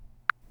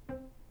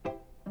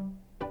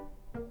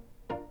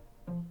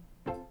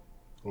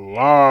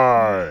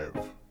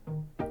Live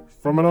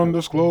from an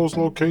undisclosed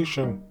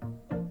location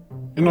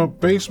in a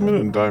basement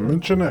in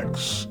Dimension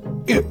X,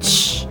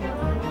 it's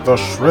the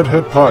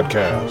Shredhead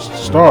Podcast,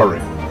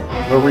 starring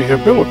the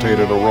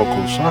rehabilitated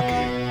Oroku Saki,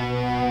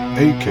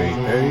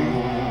 aka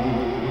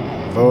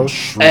the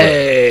Shred.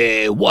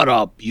 Hey, what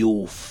up,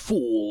 you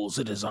fools?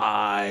 It is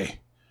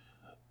I,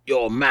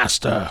 your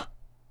master,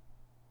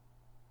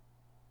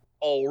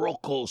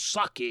 Oroku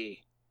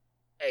Saki,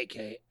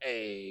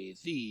 aka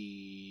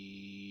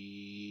the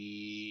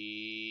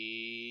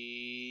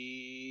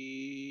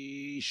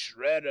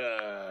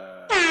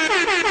Shredder.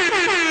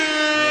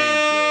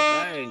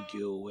 Thank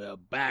you. We're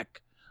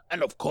back.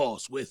 And of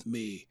course, with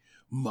me,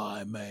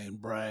 my main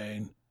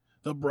brain,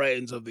 the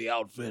brains of the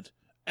outfit,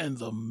 and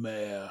the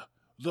mayor,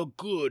 the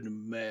good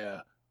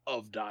mayor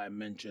of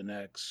Dimension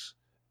X.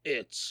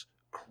 It's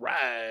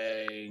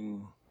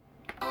Krang.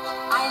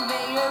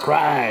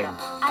 Krang.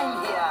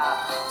 I'm here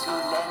to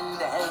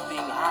lend a helping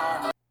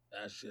hand.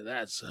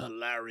 That's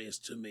hilarious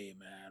to me,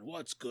 man.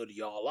 What's good,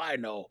 y'all? I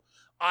know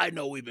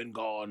we've been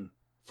gone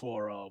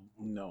for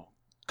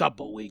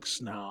couple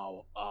weeks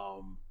now.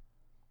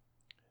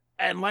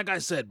 And like I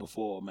said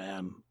before,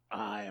 man,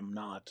 I am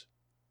not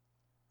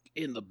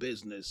in the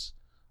business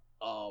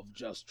of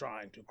just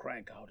trying to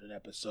crank out an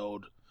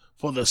episode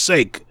for the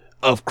sake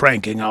of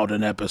cranking out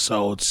an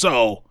episode.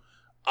 So,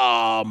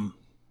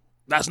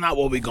 that's not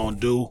what we're going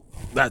to do.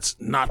 That's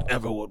not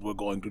ever what we're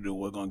going to do.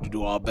 We're going to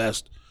do our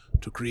best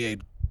to create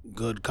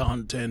good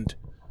content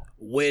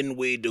when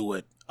we do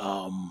it.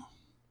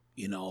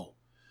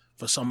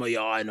 For some of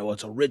y'all, I know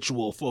it's a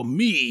ritual. For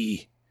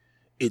me,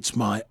 it's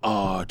my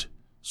art.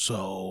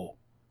 So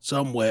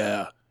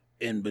somewhere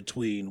in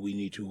between, we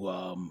need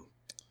to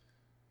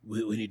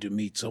we need to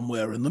meet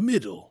somewhere in the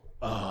middle.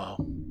 But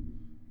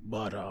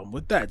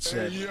with that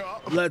said,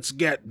 let's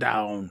get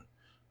down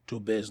to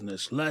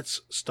business.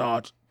 Let's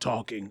start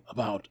talking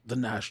about the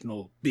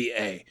National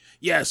BA.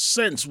 Yes,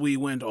 since we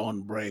went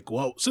on break,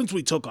 since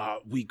we took our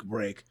week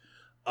break,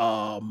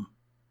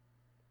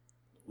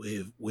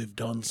 we've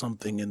done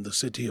something in the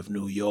city of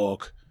New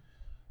York.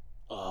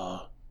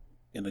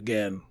 And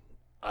again,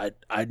 I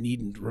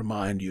needn't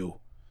remind you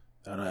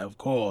that I, of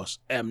course,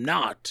 am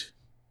not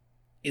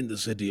in the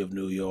city of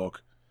New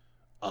York.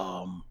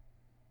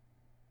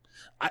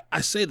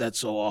 I say that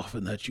so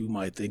often that you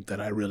might think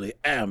that I really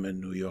am in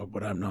New York,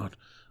 but I'm not.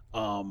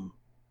 I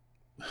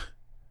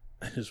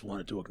just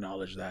wanted to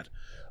acknowledge that.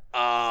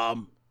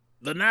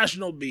 The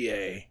National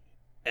BA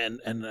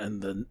and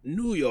the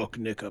New York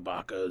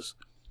Knickerbockers,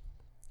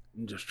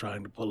 I'm just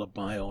trying to pull up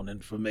my own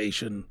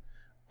information.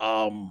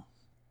 Where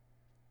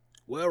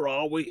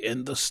are we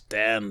in the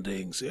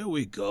standings? Here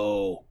we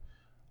go.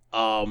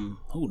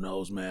 Who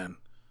knows, man?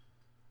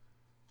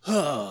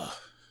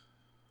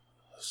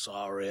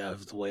 Sorry, I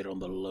have to wait on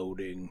the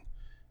loading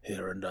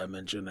here in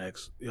Dimension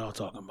X. Y'all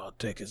talking about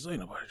tickets. Ain't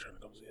nobody trying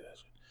to come see that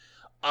shit.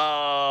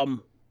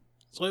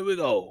 So here we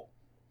go.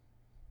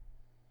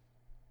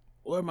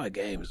 Where are my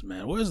games,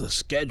 man? Where's the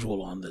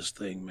schedule on this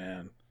thing,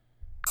 man?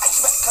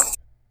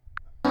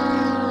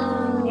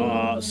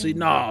 No,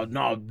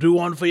 do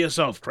one for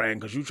yourself, Krang,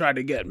 because you tried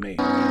to get me.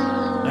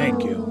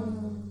 Thank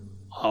you.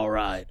 All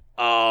right.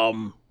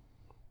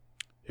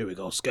 Here we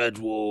go.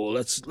 Schedule.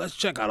 Let's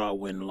check out our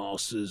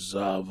win-losses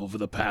over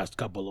the past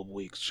couple of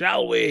weeks,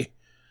 shall we?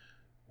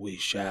 We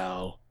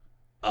shall.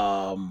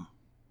 There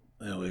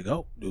we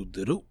go.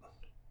 Do.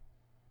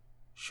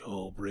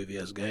 Show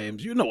previous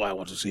games. You know I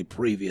want to see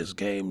previous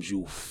games,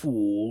 you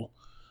fool.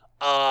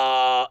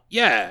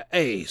 Yeah.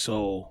 Hey,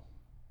 so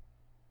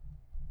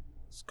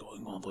it's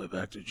going all the way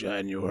back to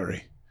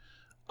January.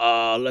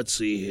 Let's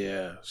see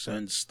here.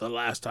 Since the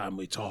last time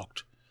we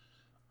talked,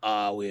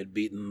 we had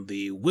beaten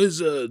the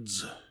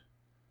Wizards.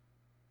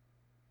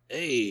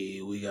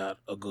 Hey, we got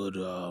a good,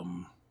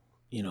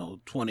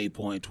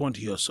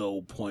 20 or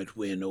so point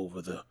win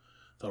over the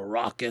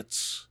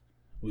Rockets.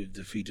 We've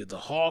defeated the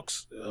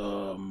Hawks.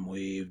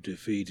 We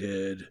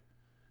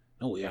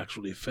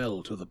actually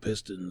fell to the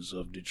Pistons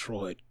of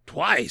Detroit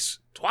twice.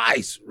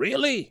 Twice?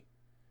 Really?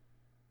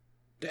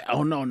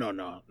 Oh, no.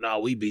 No,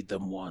 we beat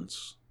them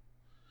once.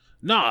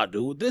 Nah,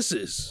 dude, this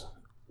is...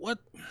 What?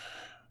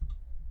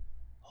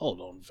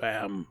 Hold on,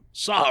 fam.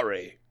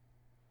 Sorry.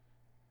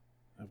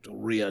 I have to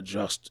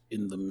readjust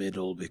in the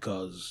middle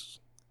because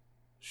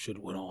should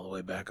went all the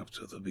way back up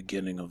to the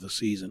beginning of the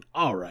season.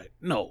 All right,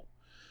 no.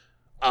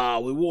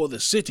 We wore the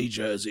city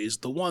jerseys,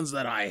 the ones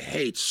that I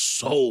hate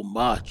so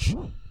much,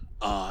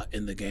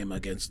 in the game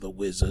against the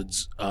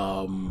Wizards.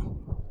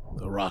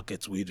 The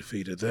Rockets, we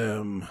defeated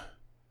them.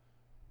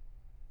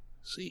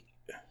 See,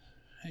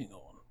 hang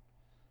on.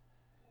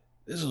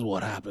 This is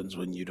what happens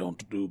when you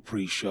don't do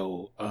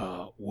pre-show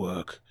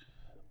work.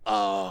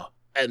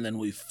 And then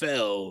we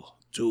fell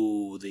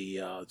to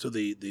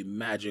the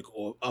Magic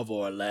of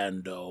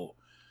Orlando.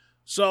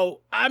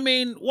 So, I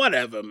mean,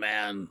 whatever,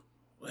 man.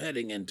 We're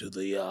heading into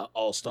the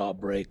All-Star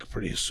break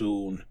pretty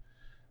soon.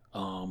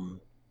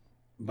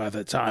 By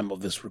the time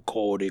of this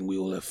recording, we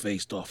will have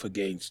faced off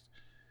against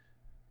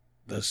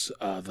the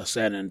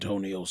San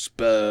Antonio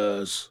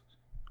Spurs,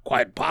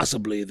 quite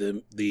possibly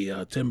the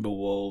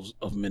Timberwolves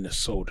of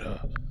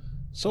Minnesota.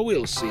 So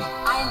we'll see.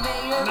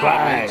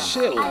 Krang,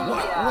 chill.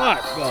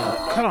 What?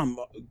 Come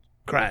on,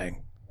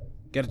 Krang.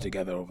 Get it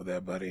together over there,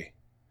 buddy.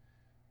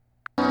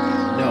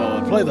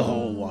 No, play the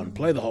whole one.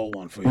 Play the whole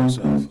one for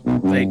yourself.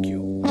 Thank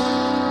you.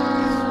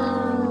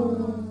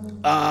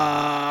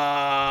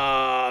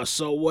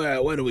 So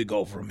where do we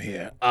go from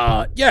here?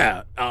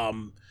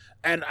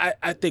 And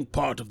I think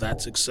part of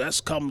that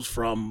success comes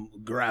from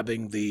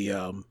grabbing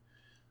the,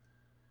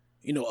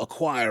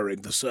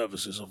 acquiring the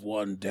services of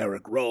one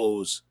Derrick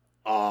Rose.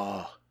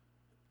 I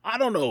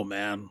don't know,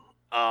 man.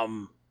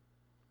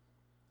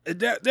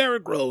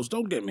 Derrick Rose,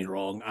 don't get me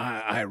wrong.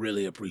 I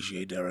really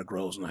appreciate Derrick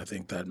Rose, and I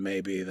think that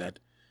maybe that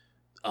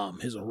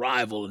his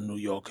arrival in New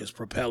York is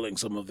propelling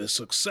some of his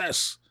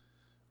success.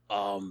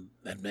 And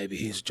maybe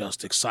he's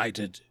just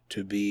excited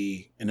to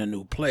be in a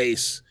new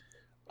place.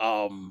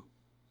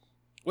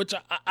 Which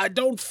I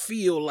don't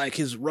feel like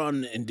his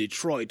run in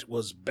Detroit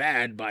was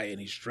bad by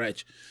any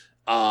stretch.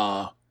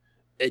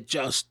 It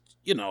just,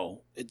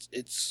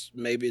 it's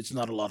maybe it's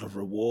not a lot of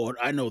reward.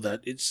 I know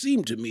that it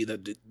seemed to me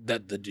that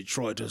the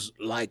Detroiters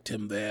liked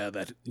him there,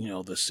 that,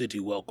 the city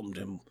welcomed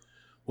him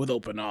with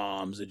open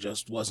arms. It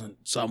just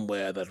wasn't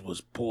somewhere that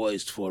was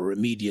poised for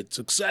immediate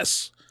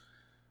success.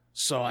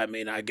 So,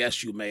 I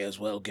guess you may as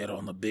well get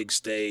on the big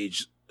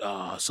stage,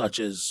 such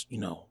as,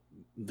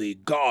 the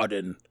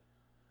Garden,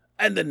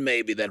 and then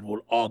maybe that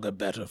will augur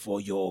better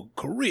for your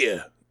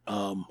career.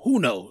 Who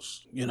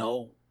knows?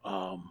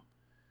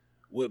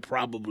 We're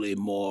probably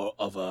more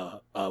of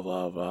a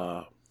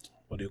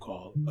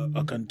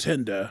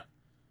contender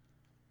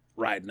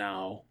right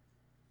now.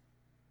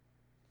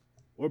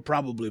 We're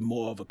probably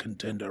more of a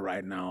contender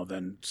right now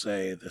than,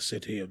 say, the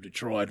city of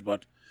Detroit,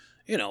 but,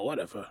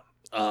 whatever.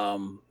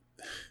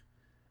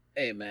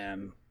 Hey,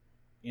 man,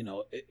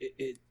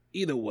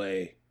 either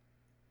way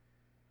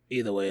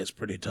it's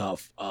pretty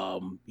tough,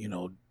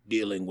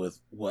 dealing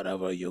with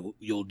whatever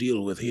you'll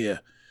deal with here,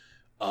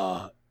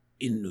 not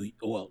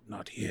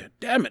here.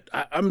 Damn it,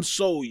 I'm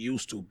so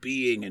used to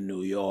being in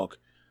New York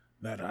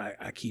that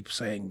I keep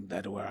saying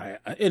that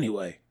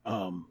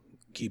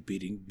keep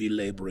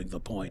belaboring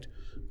the point.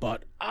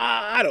 But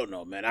I don't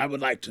know, man. I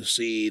would like to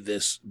see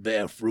this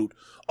bear fruit.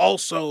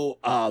 Also,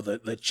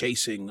 the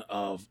chasing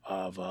of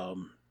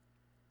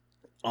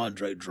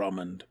Andre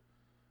Drummond,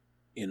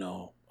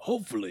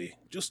 hopefully,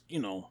 just,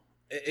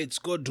 it's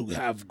good to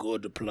have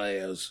good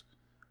players,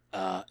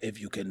 if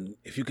you can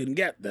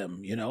get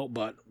them,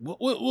 but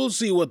we'll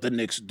see what the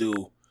Knicks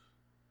do.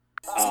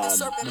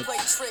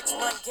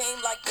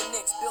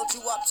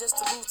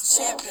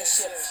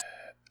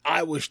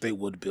 I wish they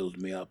would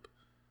build me up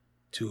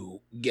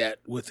to get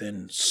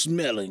within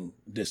smelling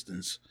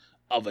distance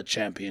of a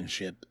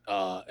championship,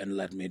 and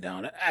let me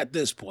down. At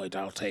this point,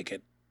 I'll take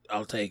it.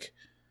 I'll take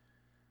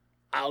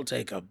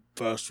a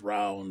first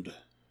round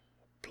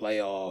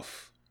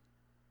playoff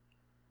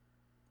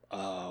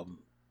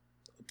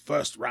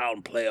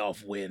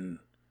win,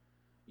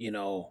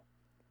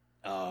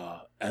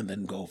 and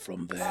then go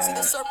from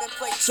there.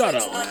 Shut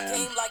up,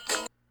 man.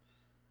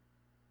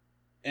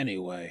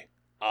 Anyway,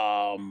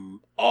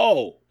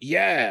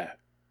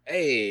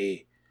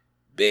 a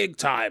big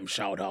time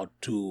shout out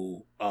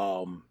to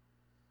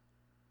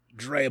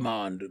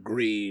Draymond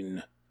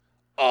Green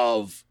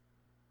of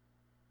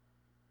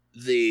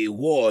the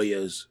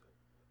Warriors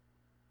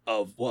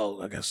of,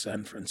 I guess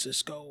San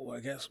Francisco. I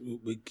guess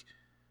we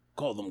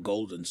call them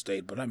Golden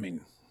State, but I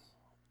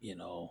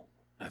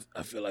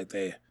feel like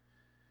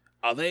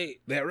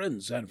they're in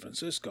San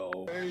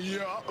Francisco.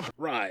 Yeah.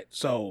 Right.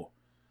 So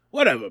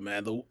whatever,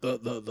 man.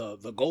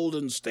 The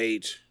Golden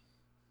State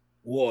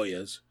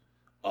Warriors,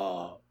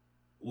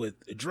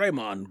 with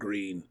Draymond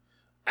Green,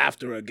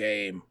 after a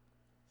game,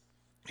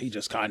 he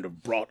just kind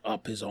of brought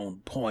up his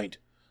own point.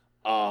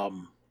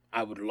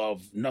 I would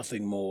love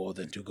nothing more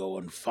than to go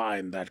and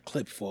find that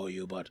clip for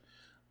you, but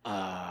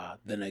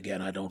then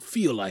again, I don't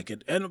feel like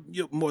it, and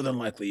more than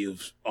likely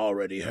you've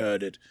already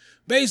heard it.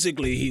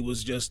 Basically, he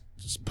was just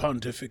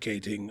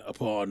pontificating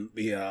upon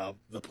the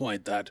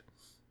point that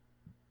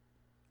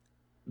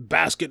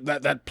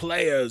that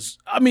players,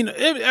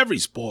 every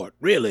sport,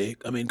 really,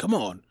 come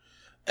on.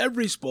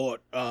 Every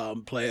sport,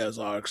 players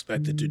are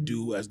expected to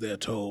do as they're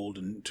told,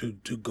 and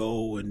to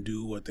go and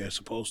do what they're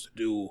supposed to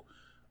do,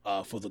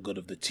 for the good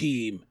of the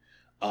team,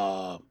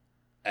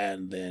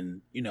 and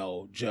then,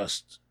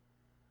 just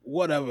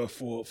whatever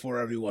for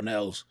everyone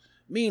else.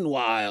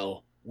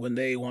 Meanwhile, when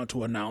they want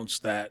to announce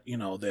that,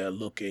 they're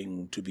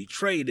looking to be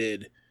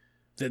traded,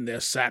 then they're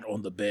sat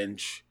on the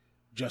bench,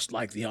 just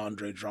like the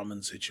Andre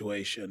Drummond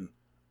situation.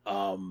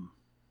 Who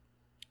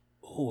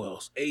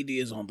else? AD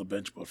is on the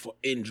bench, but for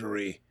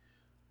injury.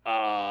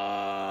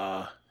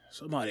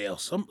 Somebody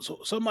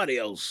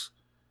else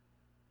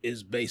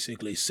is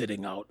basically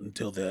sitting out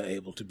until they're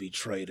able to be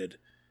traded.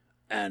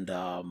 And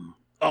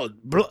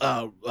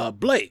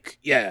Blake.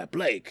 Yeah,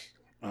 Blake.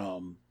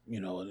 And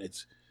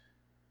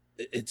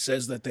it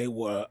says that they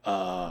were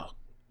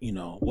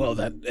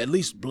that at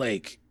least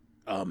Blake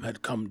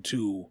had come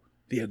to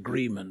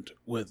agreement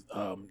with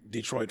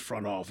Detroit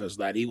front office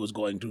that he was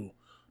going to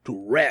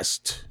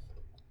rest,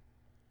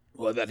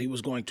 or that he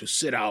was going to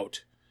sit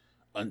out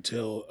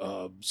until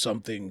a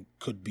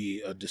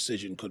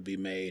decision could be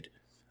made.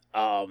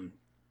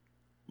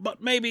 But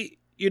maybe,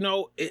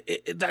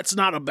 that's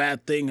not a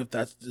bad thing if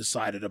that's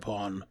decided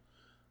upon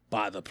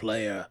by the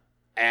player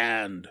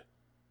and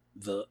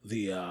the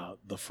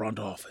front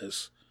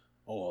office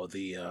or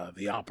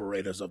the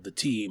operators of the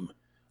team.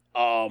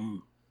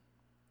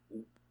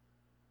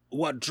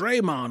 What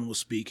Draymond was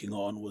speaking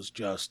on was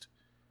just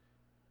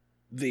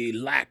the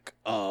lack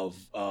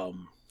of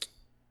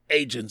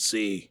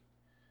agency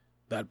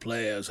that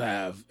players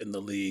have in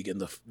the league,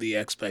 and the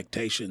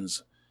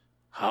expectations,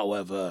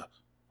 however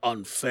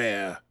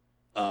unfair,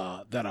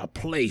 that are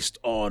placed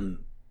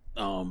on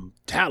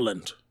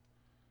talent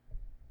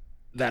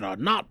that are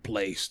not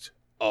placed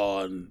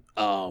on,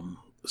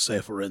 say,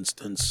 for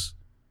instance,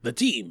 the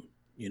team,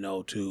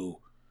 to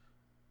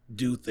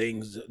do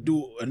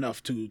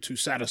enough to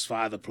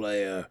satisfy the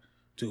player,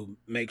 to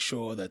make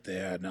sure that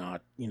they're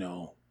not,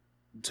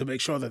 to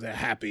make sure that they're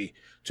happy,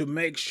 to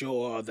make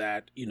sure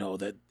that,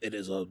 that it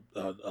is a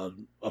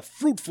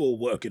fruitful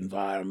work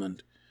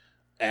environment.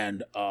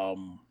 And,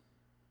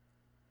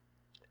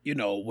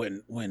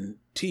 when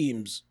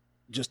teams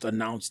just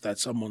announce that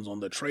someone's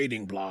on the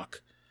trading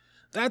block,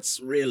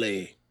 that's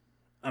really,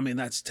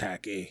 that's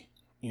tacky,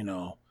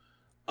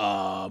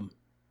 I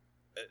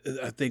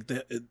think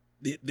that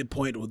the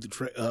point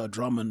with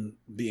Drummond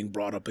being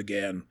brought up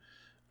again,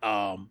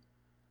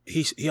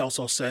 he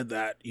also said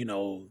that,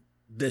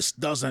 this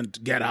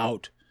doesn't get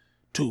out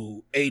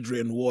to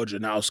Adrian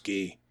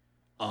Wojnarowski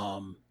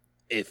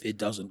if it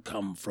doesn't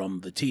come from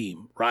the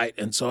team, right?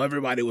 And so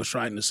everybody was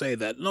trying to say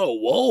that, no,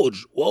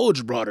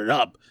 Woj brought it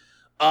up.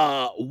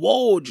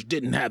 Woj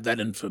didn't have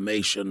that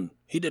information.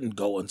 He didn't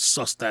go and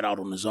suss that out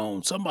on his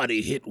own.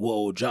 Somebody hit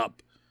Woj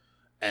up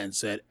and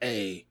said,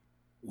 hey,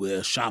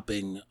 we're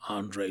shopping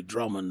Andre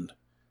Drummond,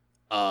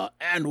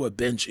 and we're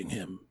benching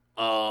him.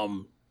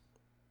 You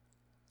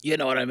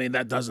know what I mean?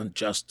 That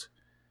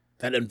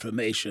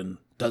information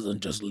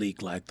doesn't just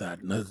leak like that.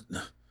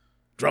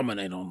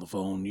 Drummond ain't on the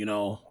phone,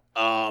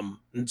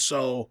 And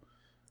so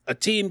a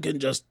team can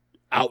just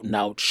out and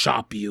out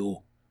shop you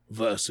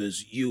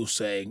versus you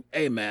saying,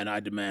 hey man, I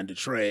demand a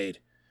trade.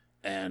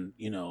 And,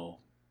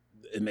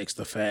 it makes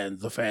the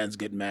fans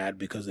get mad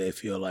because they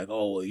feel like,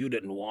 oh, well, you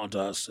didn't want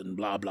us and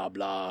blah, blah,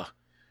 blah.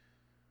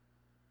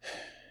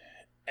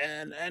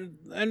 And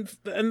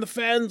the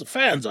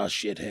fans are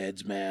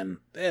shitheads, man.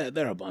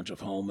 They're a bunch of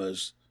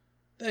homers.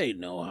 They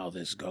know how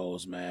this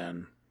goes,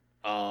 man.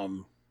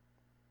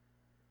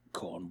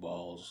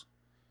 Cornballs.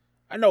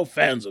 I know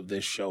fans of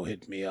this show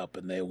hit me up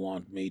and they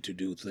want me to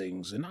do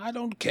things, and I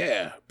don't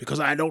care because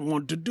I don't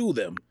want to do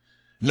them.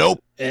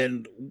 Nope.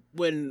 And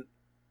when,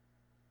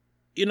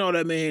 you know what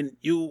I mean?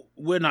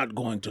 We're not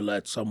going to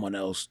let someone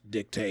else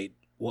dictate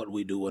what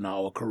we do in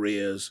our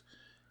careers,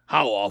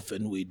 how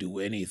often we do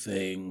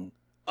anything,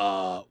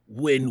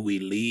 when we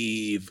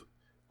leave,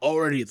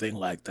 or anything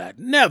like that.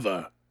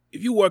 Never.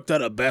 If you worked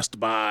at a Best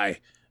Buy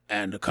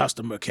and a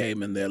customer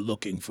came in there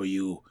looking for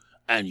you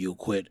and you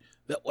quit,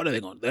 what are they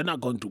going to do? They're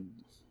not going to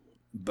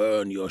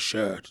burn your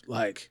shirt.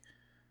 Nigga,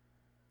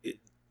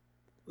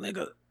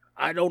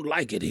 I don't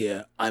like it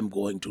here. I'm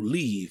going to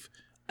leave.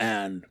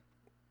 And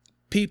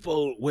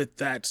people with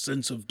that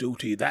sense of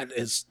duty, that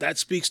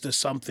speaks to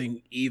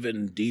something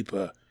even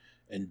deeper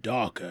and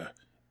darker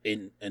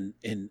in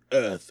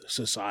Earth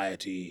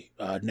society,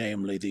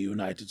 namely the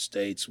United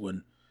States,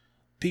 when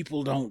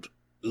people don't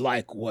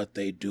like what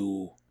they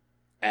do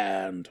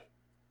and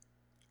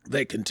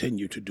they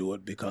continue to do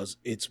it because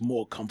it's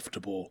more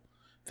comfortable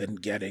than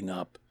getting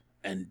up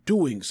and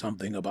doing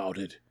something about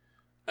it.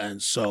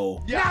 And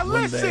so now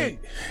listen,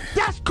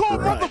 that's called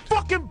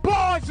motherfucking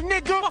bars,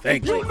 nigga.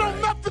 Thank you know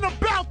nothing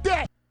about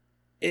that.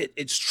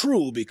 It's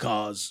true,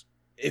 because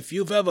if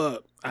you've ever,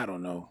 I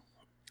don't know,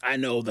 I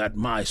know that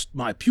my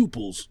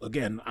pupils,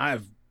 again,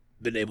 I've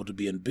been able to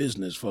be in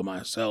business for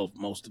myself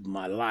most of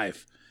my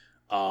life.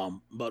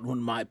 But when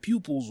my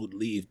pupils would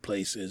leave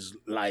places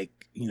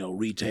like,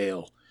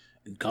 retail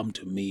and come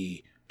to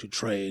me to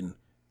train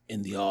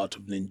in the art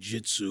of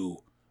ninjutsu,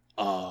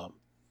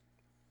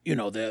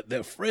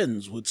 their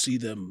friends would see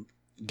them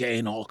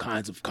gain all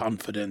kinds of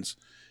confidence,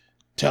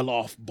 tell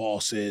off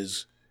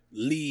bosses,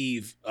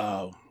 leave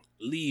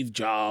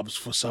jobs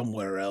for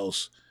somewhere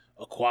else,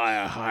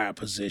 acquire higher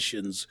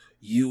positions,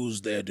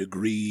 use their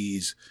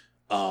degrees,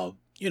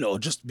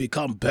 just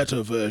become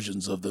better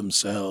versions of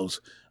themselves.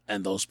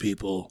 And those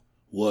people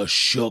were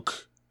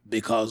shook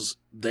because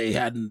they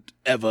hadn't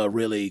ever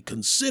really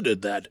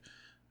considered that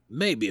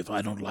maybe if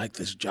I don't like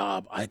this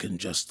job, I can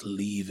just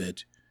leave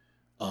it,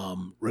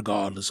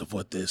 regardless of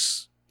what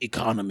this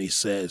economy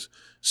says.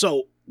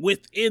 So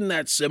within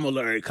that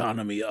similar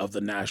economy of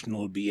the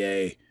National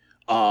BA,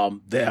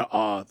 there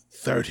are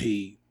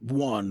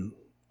 31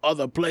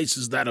 other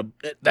places that an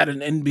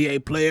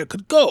NBA player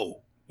could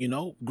go,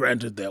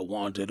 granted they're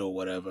wanted or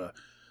whatever.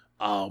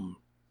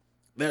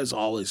 there's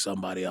always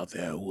somebody out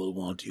there who will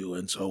want you.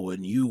 And so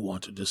when you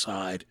want to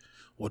decide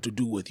what to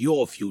do with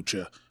your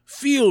future,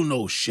 feel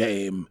no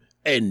shame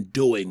in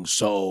doing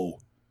so.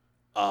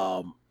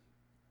 And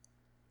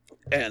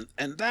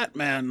that,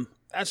 man,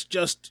 that's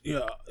just,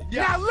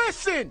 Now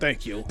listen!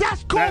 Thank you.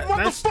 That's called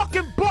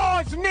motherfucking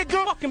bars,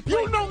 nigga!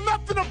 You know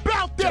nothing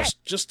about that!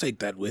 Just take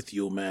that with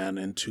you, man,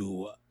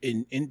 into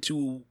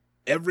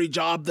every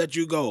job that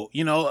you go.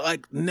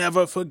 Like,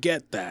 never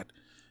forget that.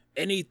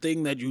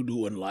 Anything that you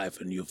do in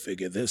life and you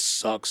figure this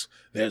sucks,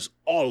 there's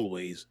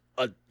always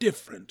a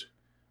different,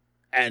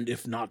 and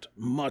if not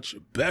much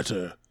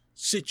better,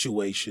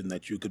 situation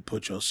that you could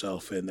put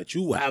yourself in, that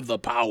you have the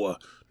power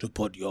to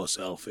put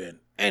yourself in.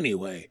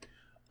 Anyway,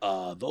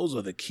 those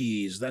are the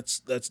keys.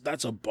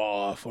 That's a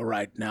bar for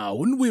right now.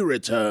 When we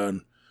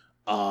return,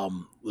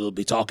 we'll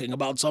be talking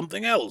about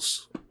something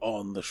else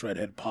on the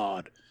Shredhead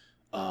Pod.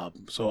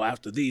 So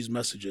after these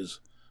messages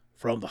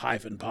from the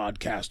Hyphen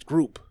Podcast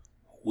group,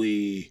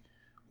 we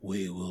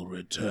will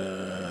return.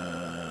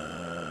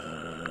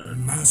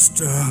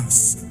 Master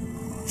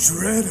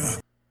Shredder.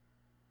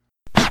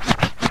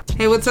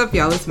 Hey, what's up,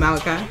 y'all? It's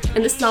Malachi.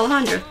 And this is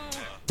Alejandra.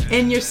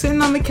 And you're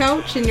sitting on the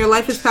couch and your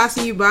life is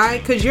passing you by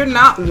because you're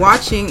not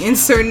watching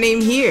Insert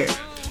Name Here.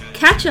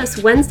 Catch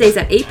us Wednesdays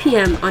at 8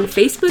 p.m. on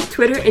Facebook,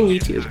 Twitter, and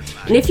YouTube.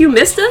 And if you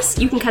missed us,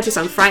 you can catch us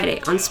on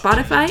Friday on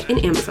Spotify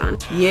and Amazon.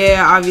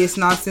 Yeah, Obvious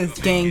Nonsense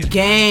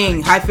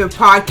Gang. Hyphen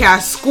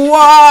Podcast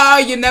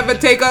Squad. You never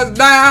take us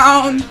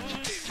down.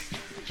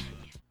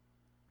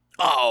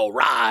 All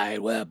right,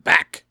 we're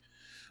back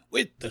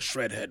with the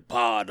Shredhead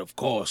Pod, of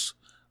course.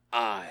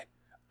 I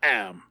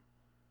am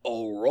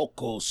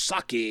Oroko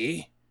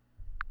Saki.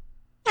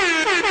 We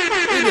didn't have to do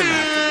that, did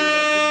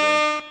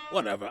we?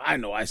 Whatever. I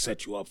know I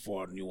set you up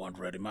for it and you weren't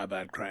ready. My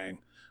bad, Krang.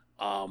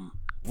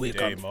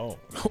 Damo.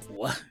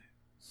 What?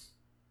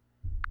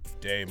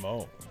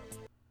 Damo.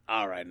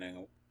 All right,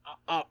 nigga.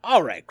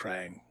 All right,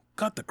 Krang.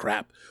 Cut the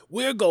crap.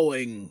 We're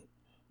going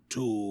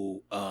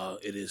to,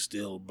 it is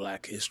still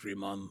Black History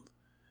Month.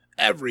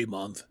 Every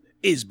month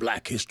is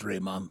Black History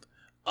Month.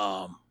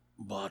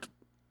 But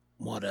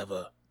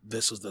whatever.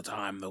 This is the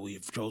time that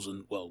we've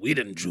chosen. Well, we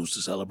didn't choose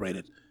to celebrate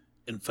it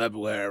in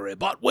February,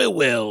 but we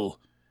will,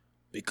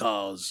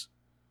 because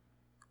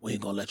we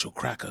ain't gonna let your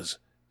crackers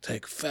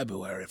take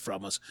February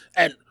from us.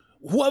 And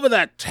whoever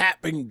that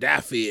Tapping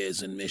Daffy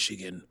is in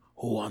Michigan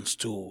who wants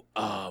to,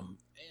 and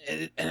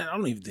I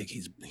don't even think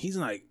he's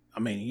like,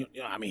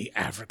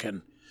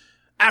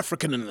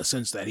 African in the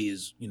sense that he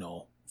is,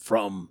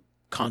 from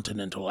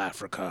continental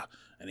Africa,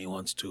 and he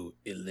wants to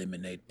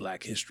eliminate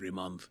Black History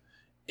Month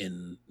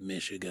in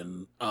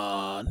Michigan.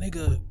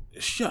 Nigga,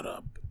 shut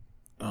up.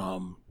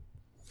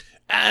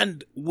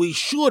 And we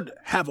should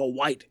have a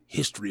White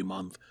History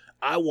Month.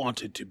 I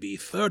want it to be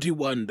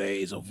 31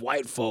 days of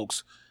white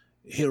folks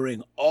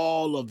hearing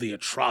all of the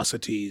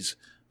atrocities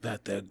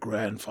that their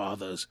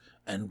grandfathers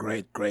and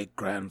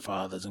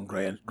great-great-grandfathers and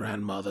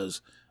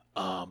grandmothers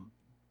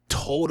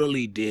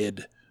totally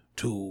did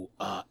to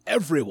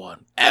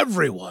everyone,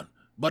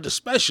 but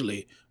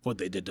especially what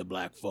they did to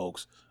black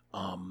folks.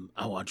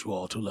 I want you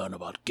all to learn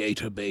about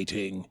gator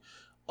baiting,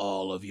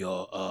 all of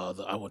your,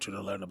 I want you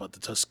to learn about the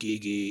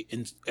Tuskegee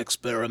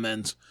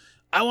experiments.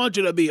 I want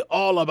you to be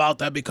all about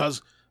that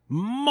because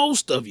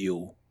most of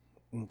you,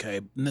 okay,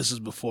 and this is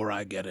before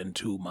I get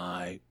into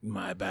my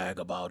bag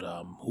about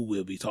who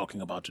we'll be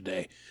talking about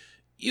today.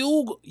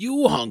 You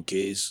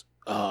hunkies,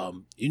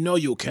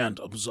 you can't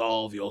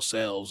absolve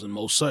yourselves, and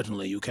most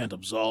certainly you can't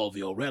absolve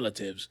your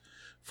relatives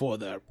for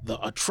the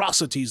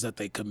atrocities that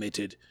they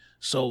committed.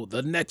 So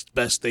the next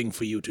best thing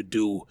for you to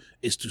do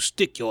is to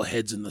stick your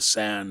heads in the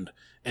sand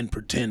and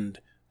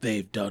pretend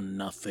they've done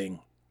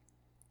nothing.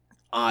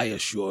 I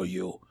assure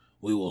you,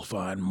 we will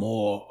find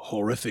more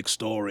horrific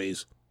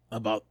stories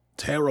about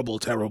terrible,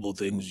 terrible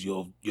things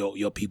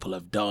your people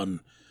have done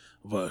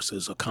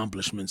versus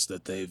accomplishments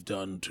that they've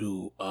done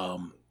to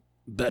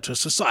better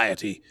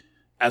society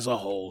as a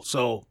whole.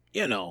 So,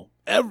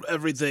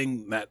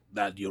 everything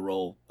that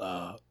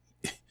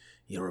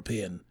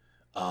European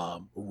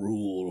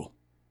rule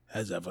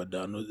has ever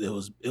done,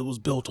 it was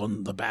built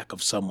on the back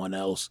of someone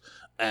else,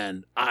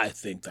 and I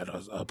think that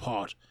as a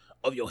part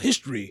of your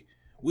history,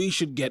 we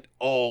should get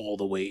all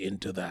the way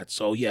into that.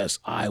 So yes,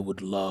 I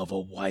would love a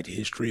White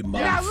History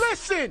Month. Now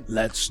listen!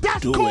 Let's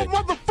That's do called it.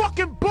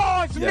 motherfucking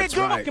bars, That's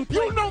nigga! right.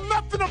 You know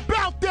nothing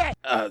about that!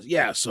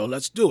 Yeah, so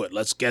let's do it.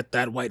 Let's get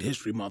that White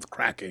History Month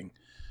cracking.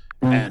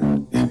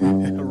 And,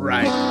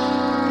 right.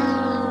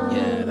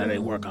 Yeah, that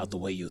didn't work out the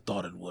way you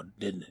thought it would,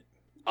 didn't it?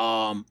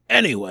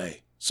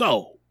 Anyway,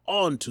 so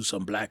on to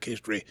some Black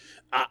history.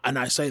 And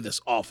I say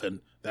this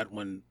often, that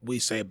when we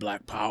say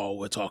Black Power,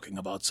 we're talking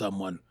about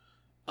someone,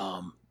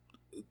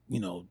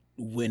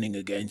 winning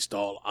against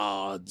all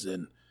odds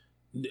and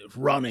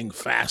running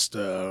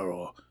faster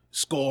or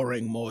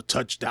scoring more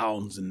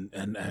touchdowns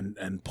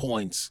and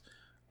points.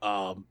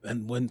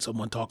 And when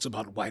someone talks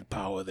about white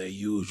power, they're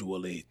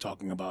usually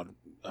talking about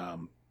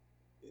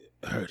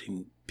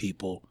hurting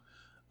people,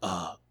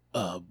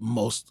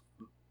 most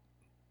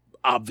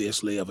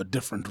obviously of a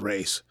different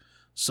race.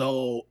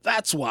 So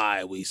that's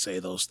why we say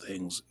those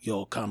things,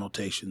 your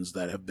connotations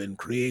that have been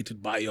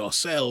created by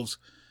yourselves.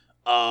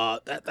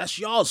 That's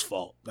y'all's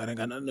fault. That ain't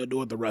got nothing to do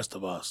with the rest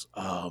of us.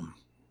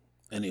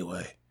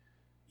 Anyway,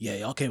 yeah,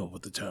 y'all came up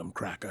with the term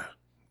cracker.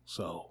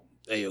 So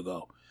there you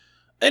go.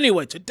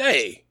 Anyway,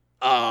 today,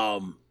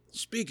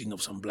 speaking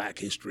of some black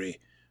history,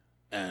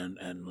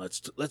 and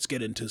let's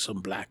get into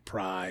some black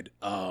pride.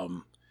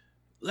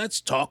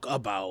 Let's talk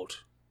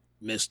about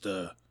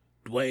Mr.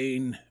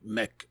 Dwayne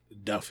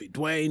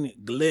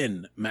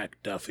Glenn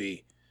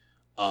McDuffie,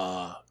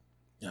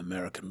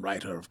 American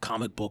writer of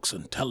comic books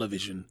and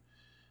television,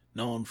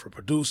 known for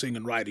producing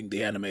and writing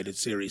the animated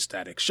series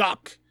Static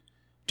Shock,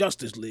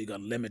 Justice League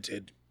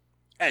Unlimited,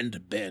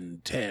 and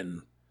Ben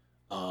 10.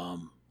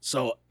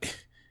 So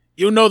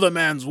you know the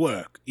man's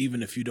work,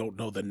 even if you don't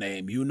know the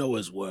name. You know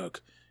his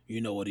work. You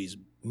know what he's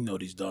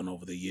done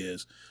over the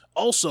years.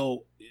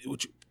 Also,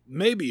 which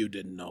maybe you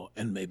didn't know,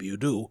 and maybe you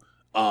do.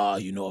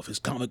 You know of his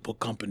comic book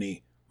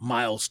company,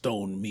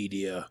 Milestone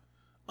Media,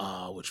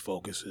 which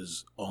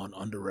focuses on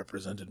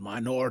underrepresented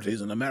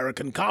minorities in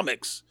American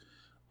comics.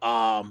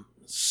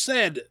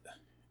 Said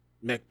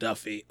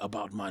McDuffie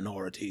about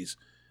minorities,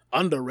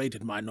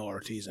 underrated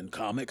minorities in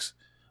comics.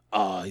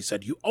 He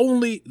said,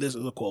 this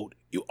is a quote,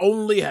 you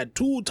only had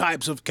two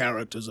types of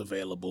characters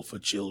available for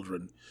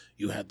children.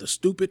 You had the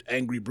stupid,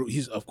 angry brute.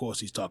 He's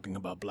talking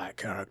about black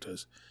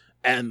characters.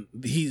 And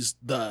he's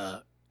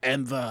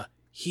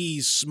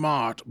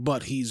smart,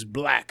 but he's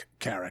black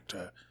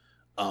character.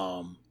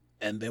 And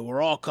they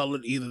were all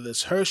colored either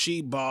this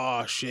Hershey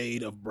bar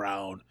shade of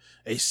brown,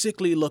 a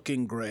sickly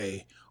looking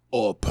gray,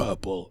 or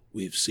purple.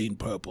 We've seen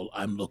purple.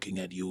 I'm looking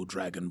at you,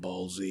 Dragon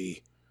Ball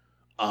Z.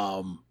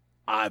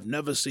 I've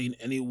never seen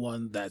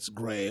anyone that's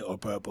gray or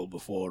purple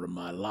before in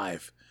my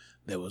life.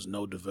 There was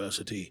no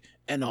diversity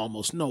and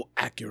almost no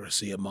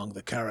accuracy among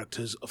the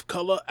characters of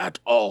color at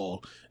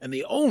all. And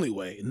the only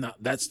way,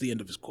 that's the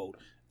end of his quote.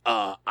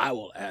 I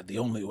will add, the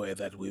only way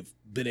that we've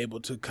been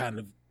able to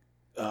kind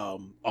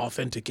of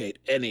authenticate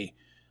any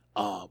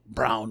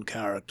brown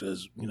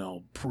characters,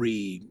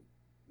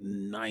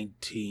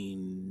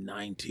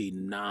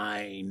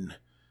 pre-1999,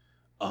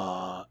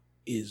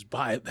 is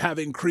by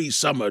having Cree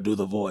Summer do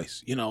the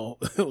voice. It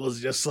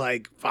was just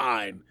like,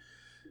 fine.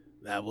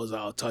 That was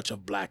our touch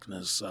of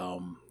blackness.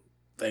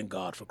 Thank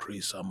God for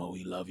Cree Summer.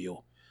 We love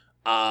you.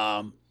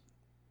 In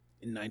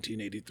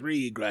 1983,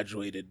 he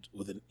graduated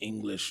with an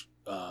English,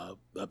 a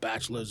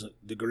bachelor's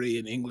degree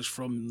in English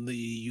from the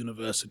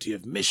University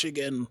of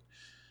Michigan.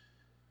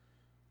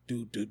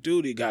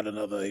 He got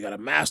a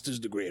master's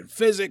degree in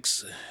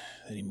physics.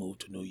 Then he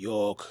moved to New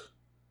York,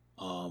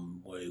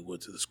 where he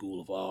went to the School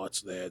of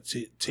Arts there,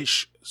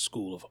 Tisch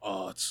School of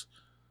Arts.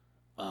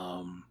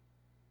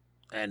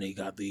 And he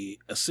got the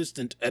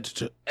assistant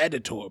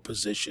editor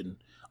position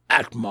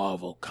at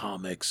Marvel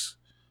Comics.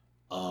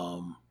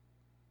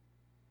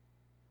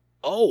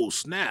 Oh,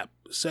 snap.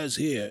 It says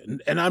here,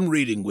 and I'm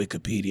reading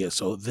Wikipedia,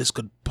 so this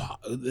could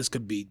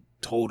be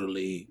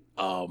totally,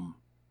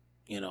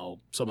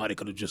 somebody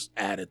could have just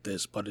added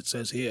this, but it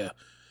says here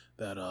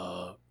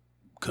that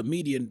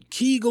comedian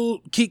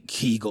Kegel,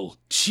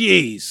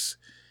 jeez.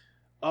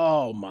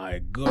 Oh my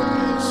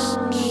goodness,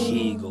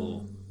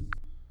 Kegel.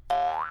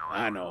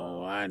 I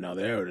know,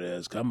 there it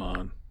is, come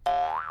on.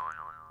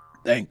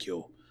 Thank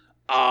you.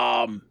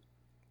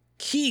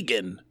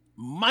 Keegan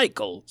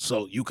Michael,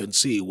 so you can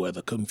see where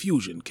the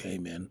confusion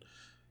came in.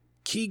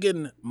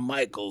 Keegan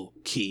Michael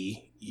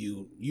Key,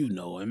 you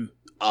know him,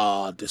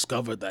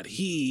 discovered that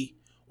he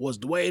was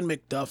Dwayne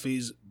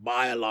McDuffie's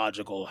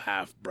biological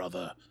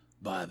half-brother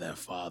by their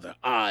father.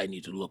 I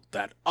need to look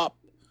that up,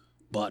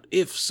 but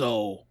if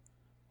so,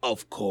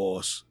 of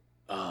course,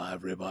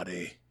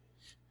 everybody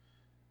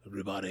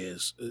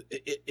is.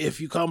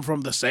 If you come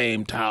from the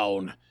same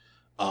town,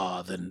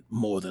 then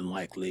more than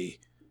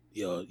likely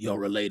you're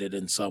related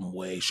in some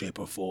way, shape,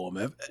 or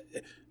form.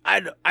 I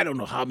don't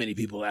know how many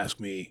people ask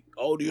me,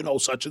 "Oh, do you know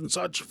such and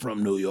such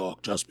from New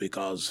York?" Just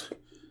because,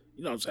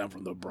 I'm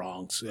from the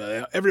Bronx.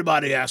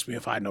 Everybody asks me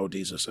if I know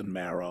Desus and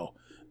Mero,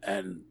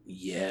 and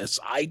yes,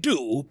 I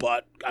do.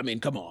 But I mean,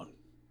 come on,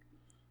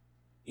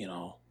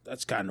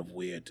 that's kind of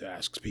weird to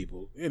ask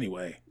people.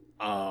 Anyway,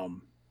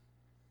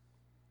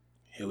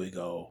 here we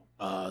go.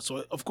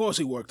 So of course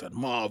he worked at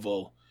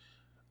Marvel,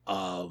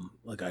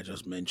 like I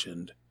just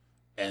mentioned.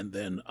 And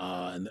then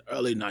in the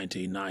early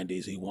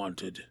 1990s, he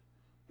wanted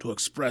to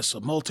express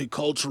a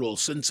multicultural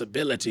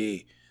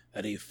sensibility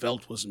that he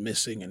felt was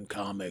missing in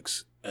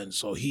comics. And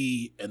so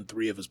he and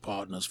three of his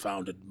partners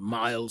founded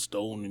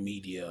Milestone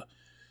Media,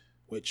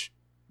 which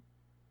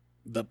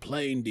the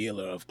Plain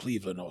Dealer of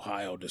Cleveland,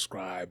 Ohio,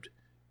 described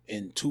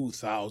in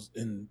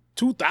 2000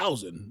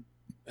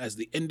 as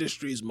the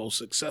industry's most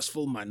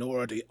successful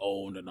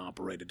minority-owned and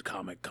operated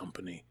comic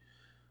company.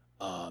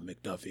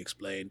 McDuffie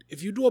explained,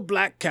 if you do a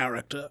black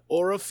character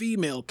or a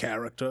female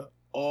character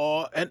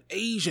or an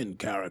Asian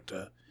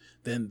character,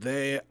 then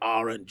they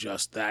aren't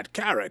just that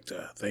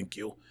character, thank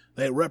you.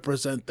 They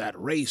represent that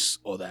race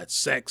or that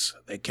sex.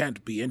 They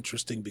can't be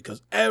interesting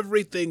because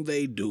everything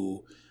they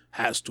do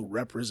has to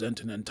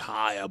represent an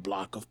entire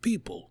block of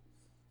people.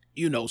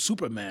 You know,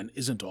 Superman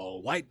isn't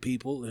all white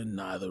people, and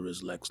neither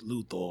is Lex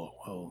Luthor.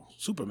 Well,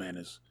 Superman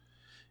is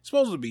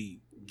supposed to be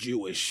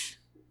Jewish,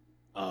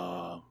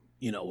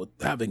 with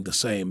having the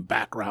same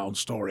background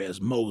story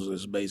as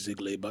Moses,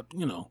 basically. But,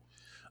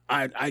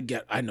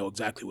 I know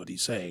exactly what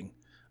he's saying.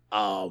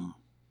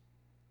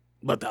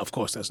 But, of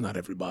course, that's not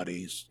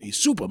everybody. He's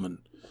Superman.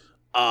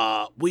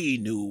 We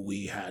knew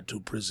we had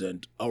to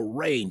present a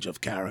range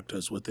of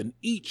characters within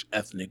each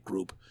ethnic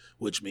group,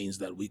 which means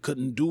that we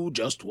couldn't do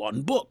just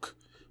one book.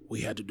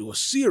 We had to do a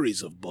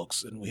series of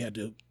books, and we had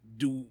to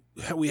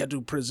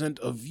present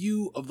a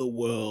view of the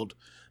world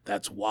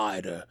that's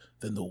wider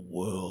than the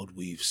world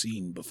we've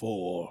seen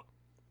before.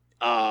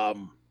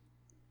 The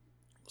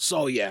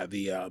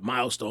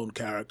milestone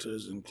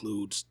characters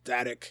include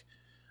Static,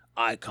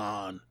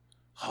 Icon,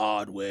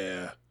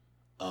 Hardware,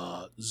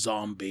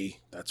 Zombie,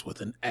 that's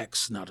with an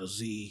X, not a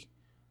Z,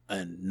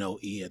 and no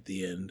E at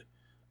the end,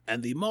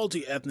 and the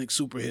multi-ethnic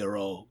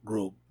superhero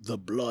group, the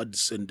Blood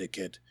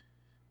Syndicate,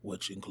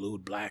 which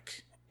include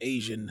Black,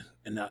 Asian,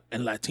 and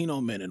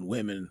Latino men and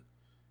women,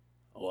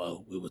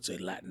 well, we would say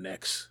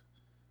Latinx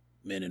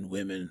men and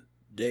women,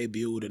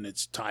 debuted in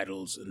its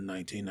titles in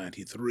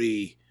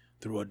 1993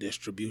 through a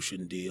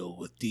distribution deal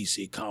with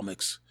DC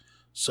Comics.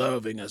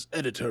 Serving as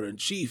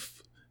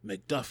editor-in-chief,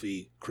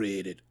 McDuffie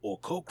created or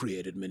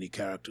co-created many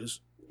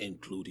characters,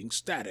 including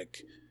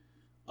Static.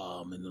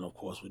 And then, of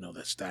course, we know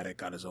that Static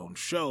got his own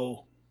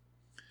show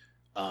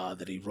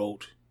that he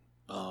wrote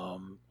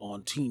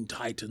on Teen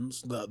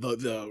Titans,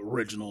 the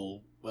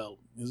original, well,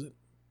 is it?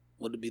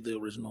 Would it be the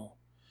original?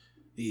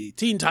 The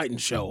Teen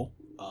Titans show,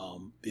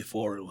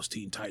 before it was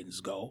Teen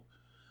Titans Go.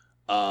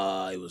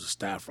 He was a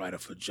staff writer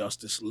for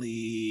Justice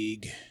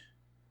League,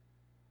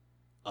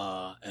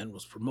 and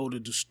was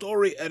promoted to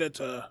story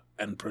editor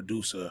and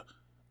producer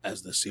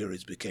as the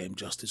series became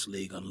Justice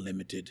League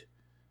Unlimited.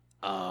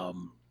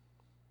 So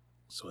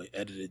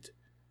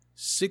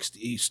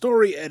he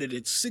story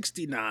edited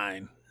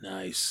 69,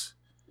 nice,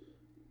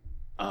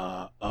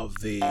 of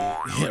the,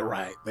 yeah,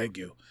 right, thank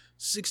you,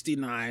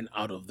 69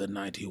 out of the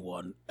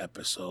 91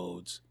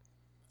 episodes.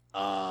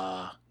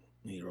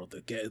 He wrote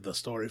the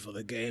story for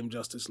the game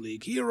Justice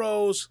League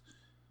Heroes.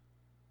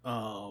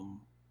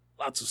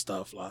 Lots of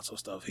stuff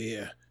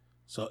here.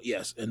 So,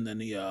 yes, and then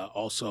he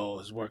also,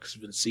 his work has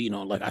been seen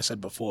on, like I said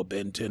before,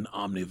 Ben 10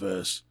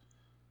 Omniverse.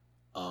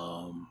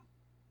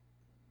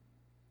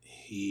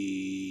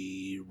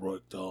 He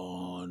worked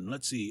on,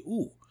 he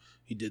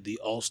did the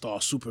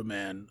All-Star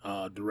Superman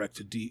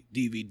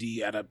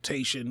direct-to-DVD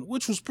adaptation,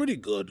 which was pretty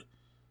good.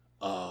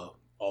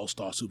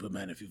 All-Star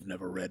Superman, if you've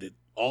never read it.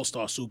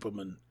 All-Star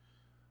Superman,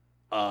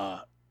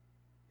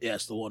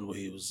 it's the one where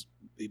he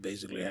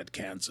basically had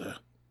cancer.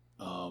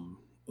 It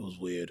was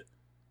weird.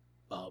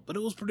 But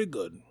it was pretty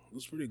good.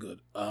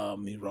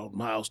 He wrote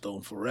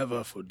Milestone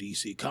Forever for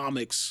DC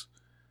Comics.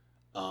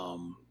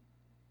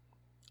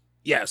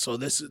 So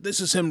this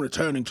is him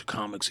returning to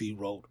comics. He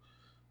wrote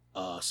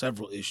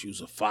several issues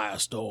of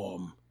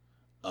Firestorm.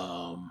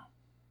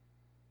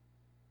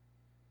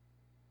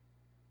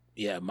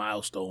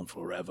 Milestone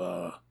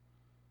Forever,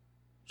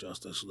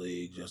 Justice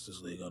League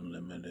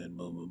Unlimited,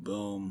 boom, boom,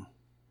 boom.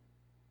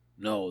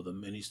 No,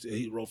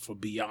 he wrote for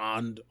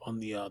Beyond on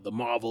the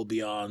Marvel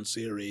Beyond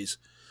series,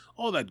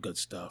 all that good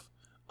stuff.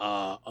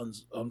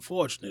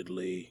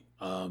 Unfortunately,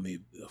 he,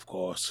 of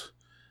course,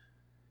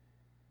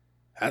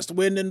 has to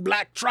win in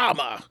Black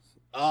Trauma.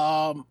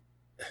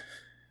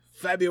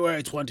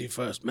 February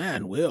 21st.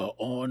 Man, we're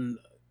on,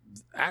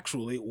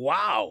 actually,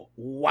 wow.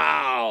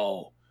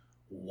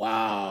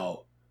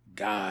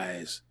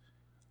 Guys,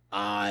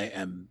 I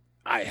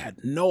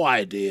had no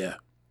idea,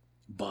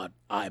 but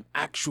I'm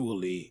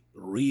actually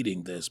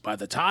reading this. By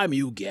the time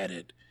you get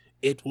it,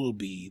 it will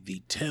be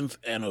the 10th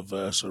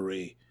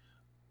anniversary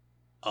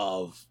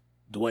of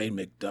Dwayne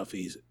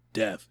McDuffie's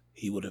death.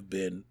 He would have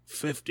been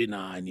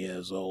 59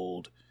 years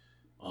old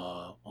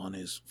on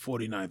his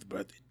 49th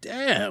birthday.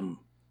 Damn.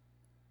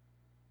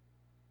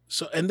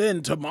 And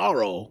then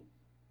tomorrow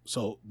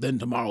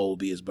will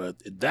be his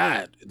birthday.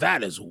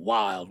 That is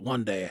wild.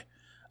 One day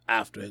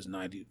after his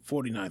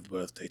 49th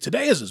birthday.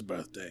 Today is his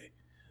birthday.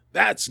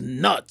 That's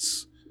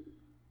nuts.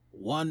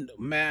 One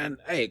man.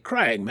 Hey,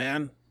 Krang,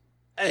 man.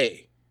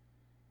 Hey,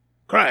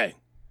 Krang.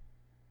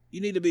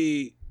 You need to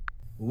be.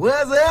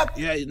 What's up?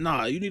 Yeah,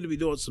 you need to be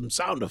doing some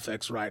sound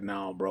effects right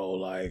now, bro.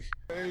 Like.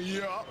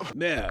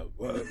 Yeah.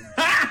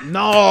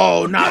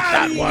 No, not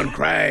that one,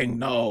 Krang.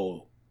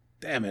 No.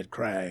 Damn it,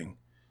 Krang.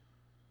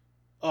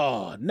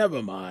 Oh,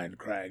 never mind,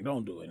 Krang.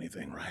 Don't do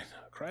anything right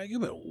now. Krang,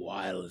 you've been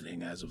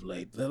wilding as of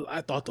late. I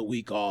thought the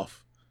week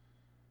off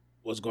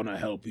was going to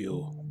help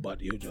you,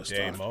 but you just...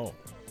 Damo.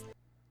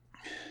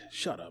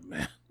 Shut up,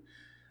 man.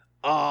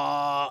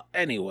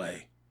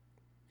 Anyway.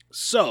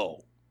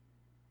 So,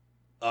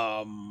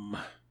 where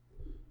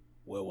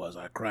was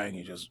I? Krang,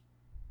 you just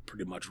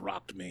pretty much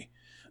rocked me.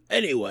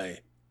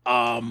 Anyway,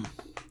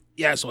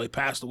 so he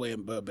passed away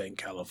in Burbank,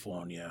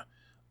 California,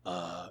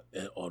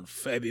 on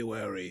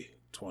February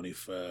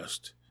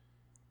 21st.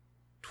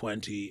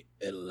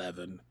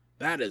 2011.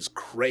 That is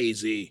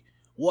crazy.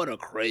 What a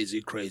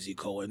crazy, crazy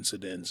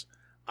coincidence.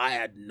 I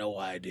had no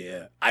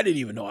idea. I didn't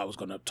even know I was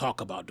going to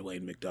talk about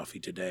Dwayne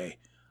McDuffie today.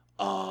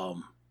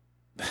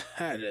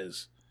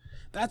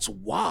 That's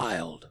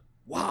wild.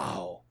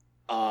 Wow.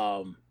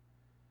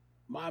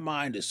 My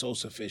mind is so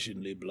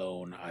sufficiently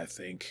blown, I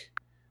think,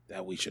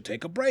 that we should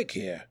take a break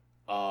here.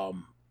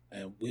 And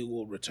we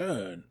will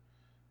return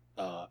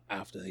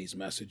after these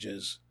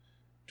messages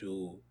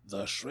to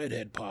the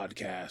Shredhead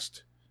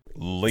Podcast.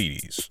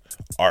 Ladies,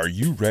 are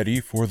you ready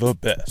for the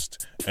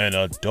best in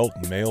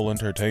adult male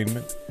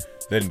entertainment?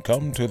 Then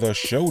come to the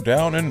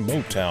Showdown in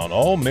Motown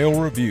all-male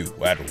review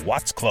at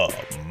Watts Club,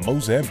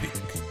 Mozambique.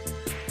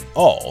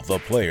 All the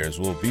players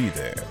will be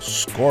there.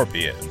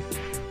 Scorpion,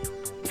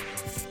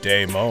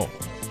 Draymond,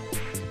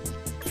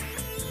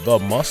 the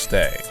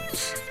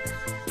Mustangs,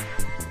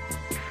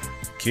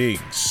 King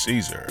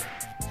Caesar,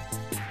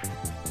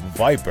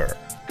 Viper,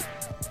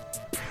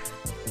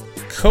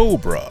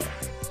 Cobra,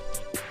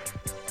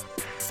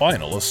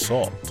 Final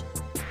Assault,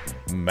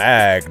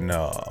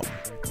 Magnum.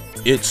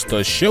 It's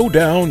the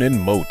Showdown in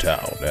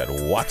Motown at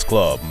Watts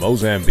Club,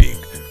 Mozambique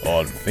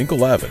on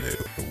Finkel Avenue.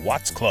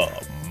 Watts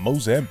Club,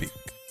 Mozambique.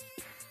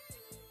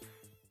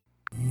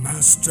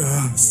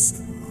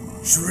 Masters,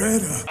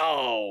 Shredder.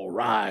 All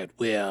right,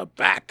 we're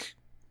back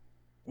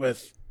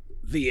with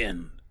the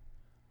end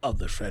of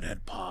the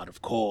Shredhead Pod.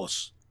 Of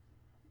course,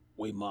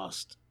 we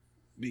must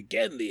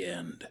begin the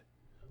end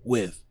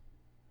with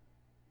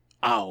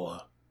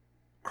our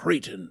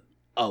Cretin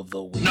of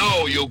the week.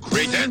 No, you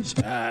cretins!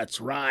 That's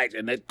right,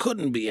 and it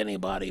couldn't be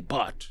anybody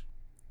but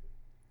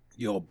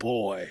your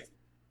boy,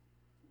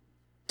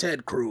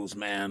 Ted Cruz,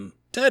 man.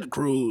 Ted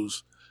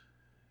Cruz,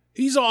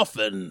 he's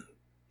often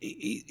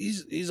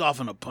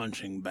a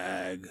punching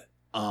bag.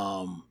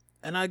 And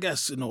I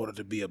guess in order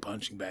to be a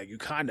punching bag, you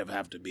kind of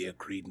have to be a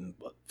cretin.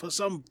 But for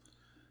some,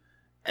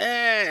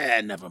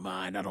 never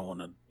mind. I don't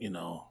want to,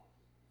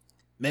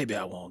 maybe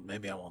I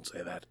won't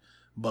say that.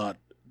 But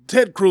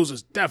Ted Cruz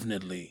is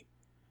definitely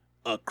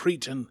a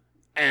cretin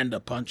and a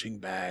punching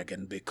bag.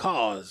 And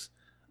because,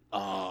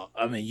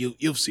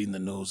 you've seen the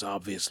news,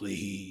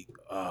 obviously,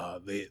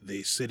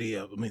 the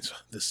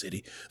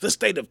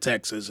state of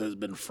Texas has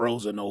been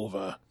frozen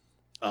over,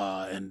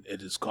 and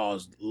it has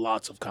caused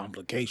lots of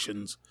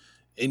complications,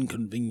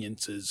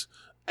 inconveniences,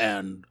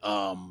 and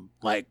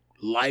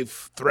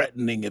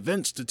life-threatening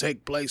events to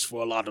take place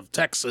for a lot of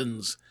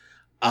Texans.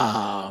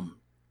 And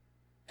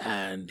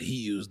he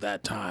used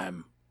that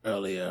time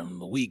earlier in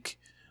the week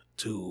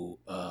to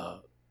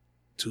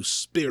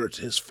spirit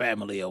his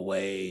family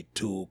away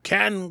to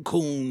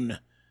Cancun,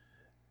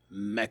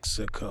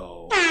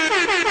 Mexico.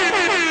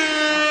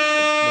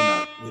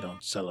 We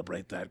don't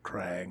celebrate that,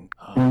 Krang.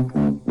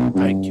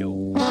 Thank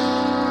you.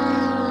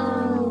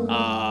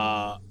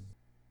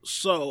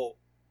 So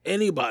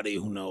anybody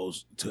who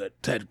knows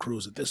Ted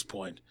Cruz at this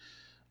point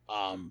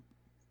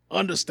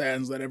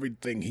understands that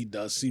everything he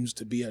does seems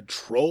to be a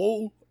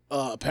troll.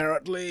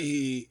 Apparently,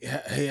 he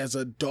has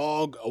a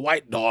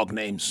white dog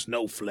named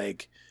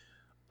Snowflake,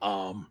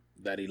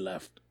 that he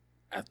left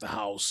at the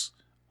house.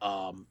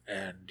 And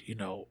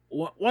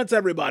once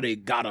everybody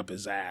got up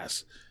his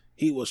ass,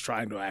 he was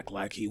trying to act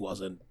like he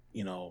wasn't,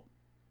 he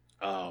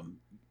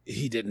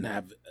didn't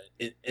have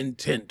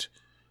intent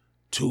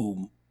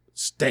to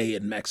stay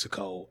in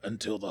Mexico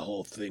until the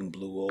whole thing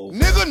blew over.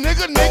 Nigga.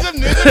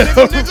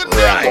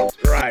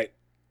 Right.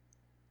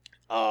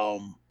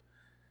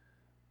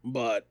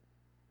 But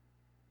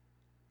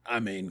I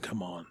mean,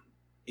 come on.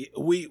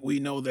 We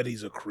know that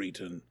he's a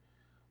cretin.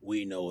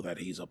 We know that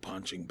he's a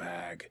punching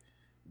bag.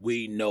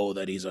 We know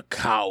that he's a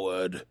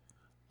coward.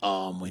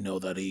 We know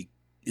that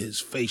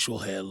his facial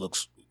hair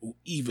looks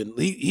even.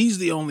 He's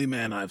the only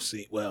man I've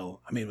seen.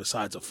 Well, I mean,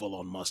 besides a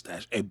full-on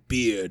mustache, a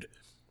beard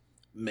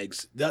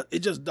it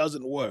just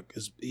doesn't work.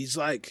 He's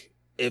like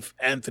if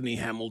Anthony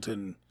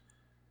Hamilton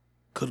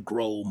could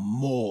grow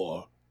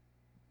more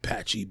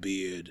patchy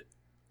beard,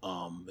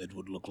 it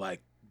would look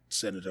like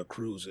Senator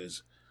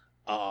Cruz's.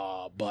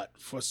 But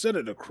for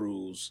Senator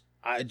Cruz,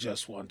 I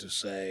just want to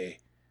say,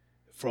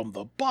 from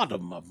the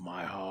bottom of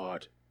my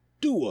heart,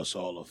 do us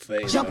all a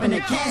favor. Jump in a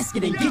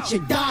casket and get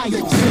your dial.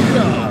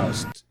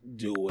 Just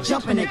do it.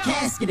 Jump in a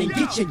casket and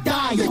get your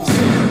dial.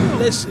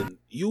 Listen,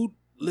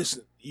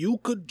 you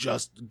could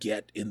just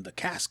get in the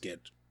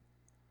casket,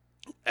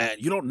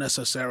 and you don't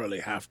necessarily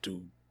have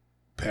to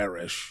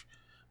perish,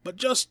 but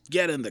just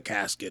get in the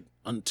casket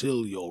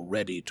until you're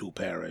ready to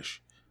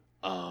perish.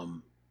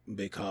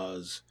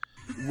 Because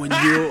when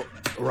you're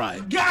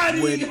right,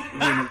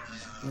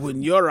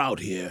 when you're out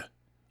here,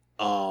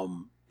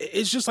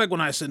 it's just like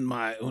when I used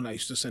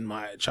to send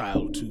my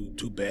child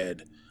to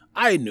bed.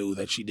 I knew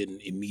that she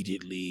didn't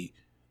immediately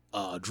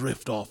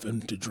drift off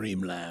into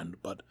dreamland,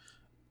 but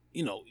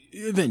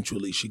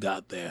eventually she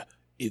got there.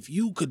 If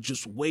you could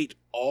just wait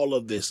all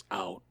of this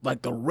out,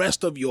 like the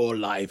rest of your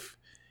life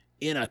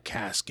in a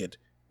casket,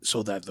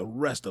 so that the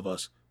rest of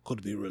us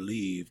could be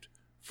relieved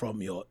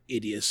from your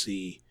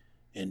idiocy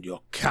and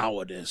your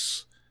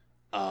cowardice,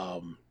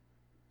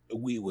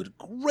 we would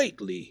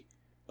greatly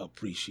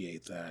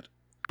appreciate that.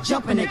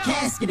 Jump in a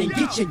casket and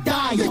get your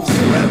dials.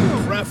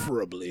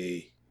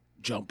 Preferably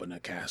jump in a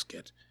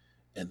casket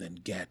and then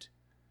get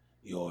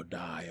your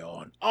die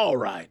on. All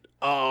right.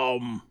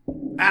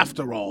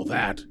 After all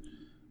that,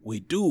 we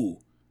do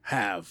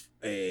have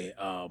a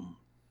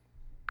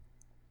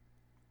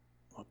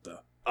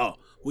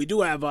we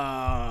do have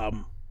a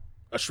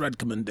shred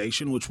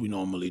commendation, which we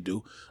normally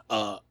do.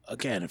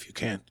 Again, if you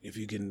can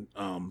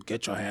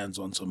get your hands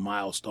on some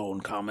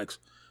Milestone comics,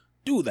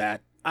 do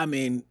that. I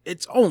mean,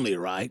 it's only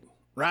right?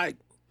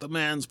 The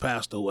man's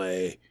passed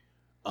away,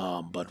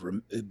 but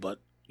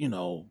you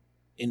know,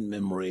 in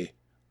memory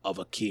of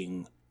a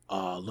king.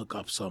 Look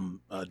up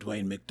some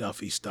Dwayne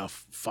McDuffie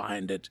stuff.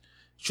 Find it.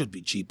 Should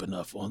be cheap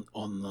enough on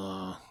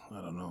I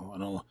don't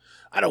know.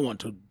 I don't want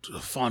to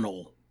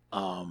funnel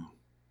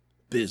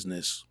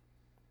business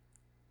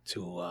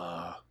to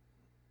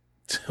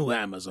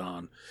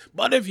Amazon,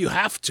 but if you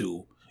have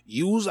to,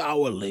 use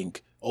our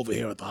link over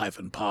here at the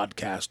Hyphen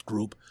Podcast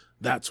group.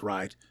 That's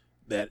right.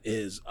 That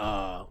is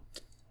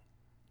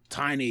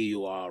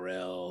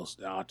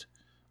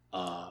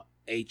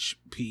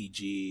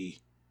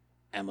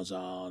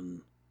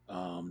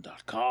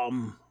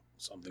tinyurls.hpgamazon.com,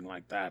 something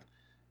like that.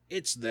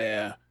 It's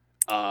there.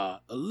 A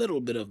little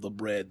bit of the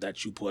bread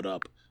that you put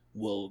up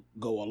will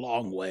go a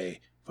long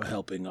way for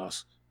helping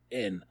us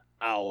in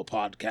our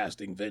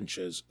podcasting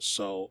ventures.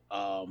 So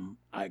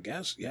I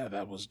guess, yeah,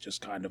 that was just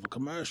kind of a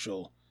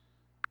commercial.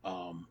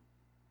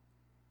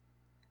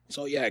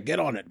 So yeah, get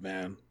on it,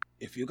 man.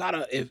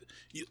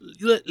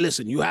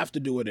 Listen, you have to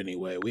do it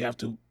anyway. We have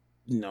to,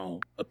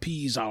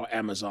 appease our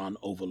Amazon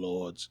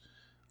overlords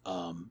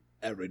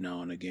every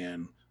now and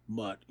again.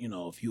 But,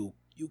 if you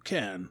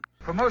can.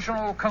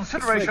 Promotional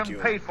consideration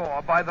paid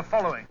for by the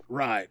following.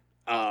 Right.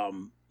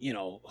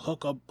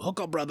 Hook a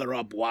brother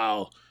up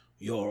while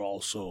you're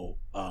also,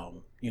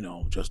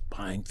 just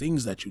buying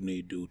things that you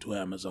need due to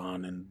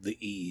Amazon and the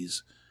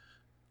ease.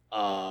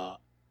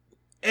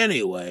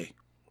 Anyway,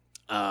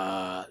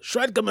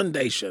 shred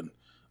commendation.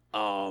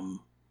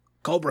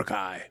 Cobra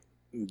Kai.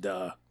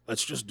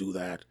 Let's just do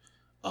that.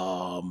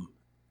 And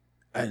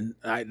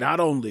not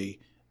only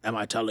am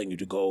I telling you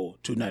to go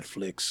to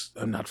Netflix,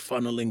 I'm not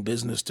funneling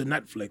business to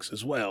Netflix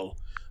as well.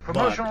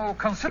 Promotional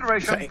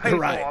consideration paid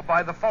for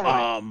by the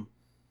following.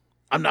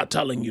 I'm not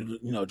telling you,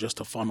 just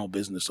to funnel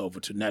business over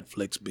to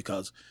Netflix,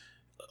 because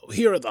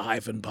here at the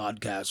Hyphen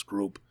Podcast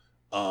group,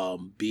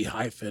 B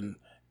Hyphen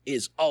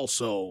is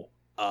also,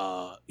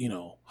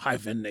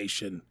 Hyphen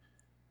Nation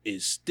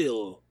is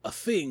still a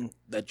thing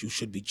that you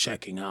should be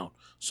checking out.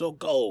 So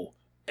go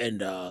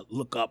and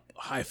look up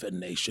Hyphen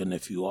Nation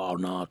if you are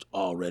not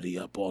already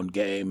up on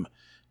game.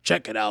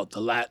 Check it out.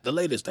 The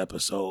latest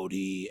episode,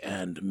 he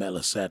and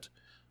Melisette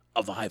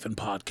of the Hyphen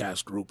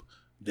Podcast group,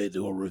 they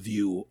do a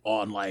review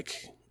on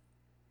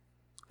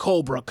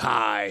Cobra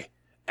Kai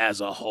as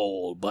a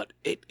whole, but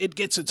it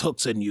gets its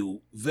hooks in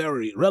you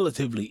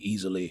relatively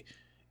easily.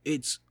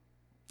 It's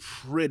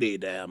pretty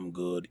damn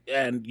good,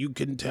 and you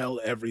can tell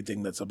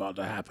everything that's about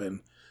to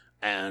happen,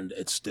 and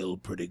it's still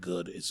pretty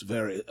good. It's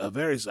a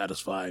very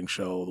satisfying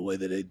show, the way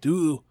that they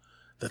do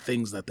the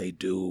things that they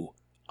do.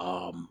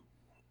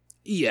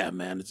 Yeah,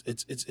 man,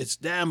 it's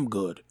damn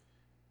good.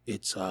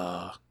 It's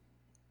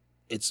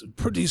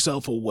pretty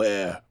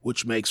self-aware,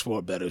 which makes for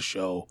a better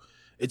show.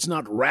 It's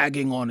not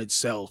ragging on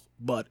itself,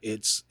 but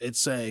it's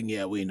saying,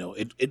 yeah, we know.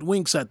 It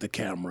winks at the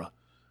camera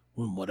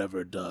when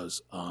whatever it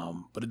does,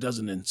 but it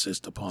doesn't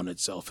insist upon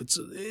itself.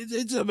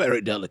 It's a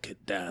very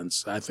delicate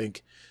dance. I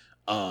think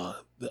the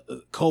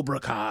Cobra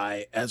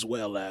Kai, as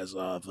well as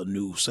the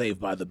new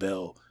Saved by the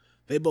Bell,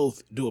 they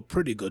both do a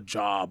pretty good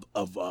job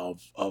of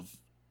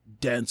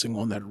dancing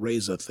on that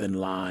razor-thin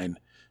line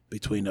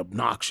between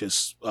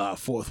obnoxious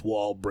fourth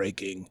wall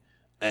breaking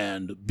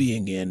and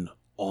being in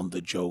on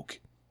the joke.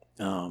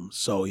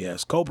 So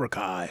yes, Cobra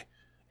Kai,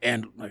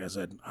 and like I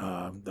said,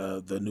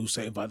 the new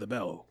Saved by the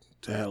Bell,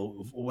 to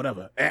hell,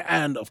 whatever,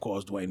 and of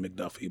course Dwayne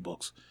McDuffie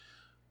books.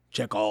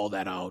 Check all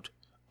that out,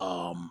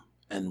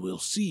 and we'll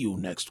see you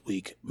next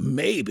week,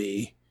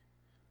 maybe,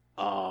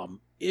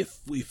 if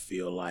we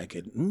feel like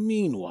it.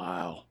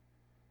 Meanwhile,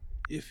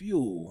 if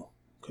you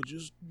could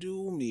just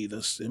do me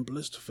the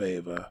simplest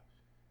favor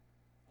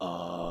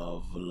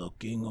of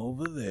looking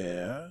over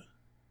there.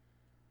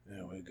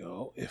 There we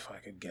go. If I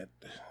could get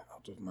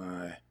out of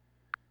my,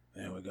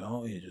 there we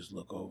go. You just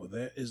look over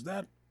there. Is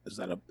that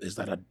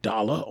a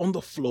dollar on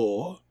the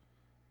floor?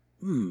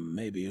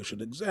 Maybe you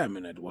should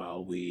examine it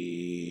while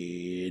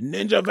we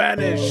ninja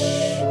vanish.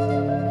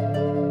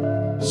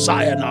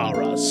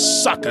 Sayonara,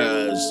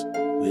 suckers.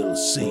 We'll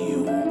see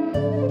you.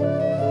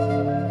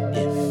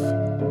 If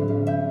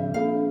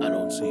I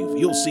don't see you,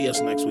 you'll see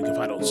us next week if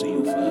I don't see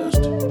you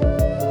first.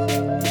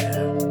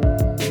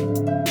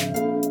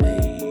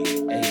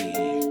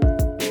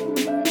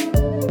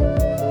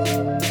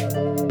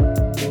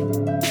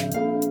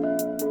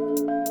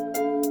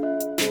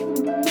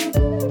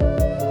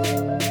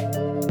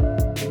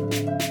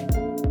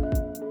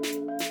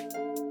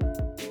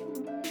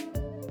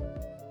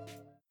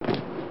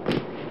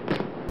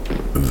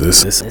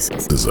 This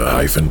is a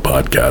Hyphen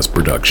Podcast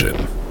production.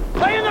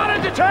 Are you not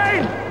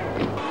entertained?